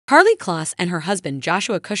Karlie Kloss and her husband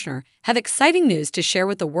Joshua Kushner have exciting news to share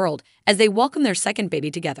with the world as they welcome their second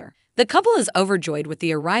baby together. The couple is overjoyed with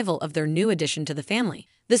the arrival of their new addition to the family.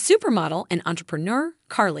 The supermodel and entrepreneur,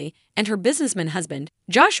 Karlie, and her businessman husband,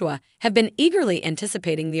 Joshua, have been eagerly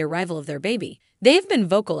anticipating the arrival of their baby. They have been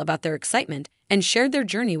vocal about their excitement and shared their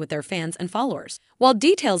journey with their fans and followers. While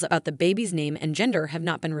details about the baby's name and gender have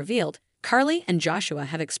not been revealed, Karlie and Joshua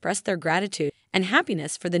have expressed their gratitude and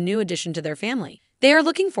happiness for the new addition to their family. They are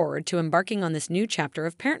looking forward to embarking on this new chapter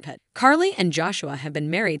of parenthood. Karlie and Joshua have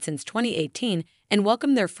been married since 2018 and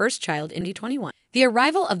welcomed their first child in 2021. The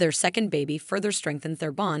arrival of their second baby further strengthens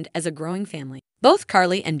their bond as a growing family. Both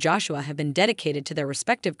Karlie and Joshua have been dedicated to their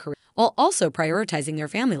respective careers while also prioritizing their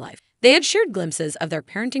family life. They had shared glimpses of their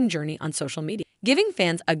parenting journey on social media, giving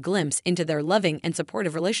fans a glimpse into their loving and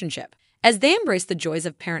supportive relationship. As they embrace the joys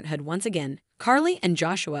of parenthood once again, Karlie and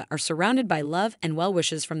Joshua are surrounded by love and well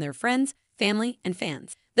wishes from their friends, family, and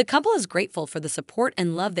fans. The couple is grateful for the support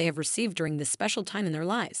and love they have received during this special time in their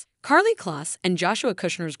lives. Karlie Kloss and Joshua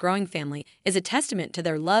Kushner's growing family is a testament to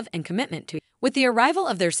their love and commitment to. With the arrival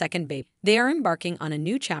of their second baby, they are embarking on a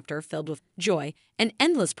new chapter filled with joy and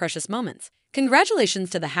endless precious moments.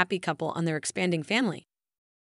 Congratulations to the happy couple on their expanding family.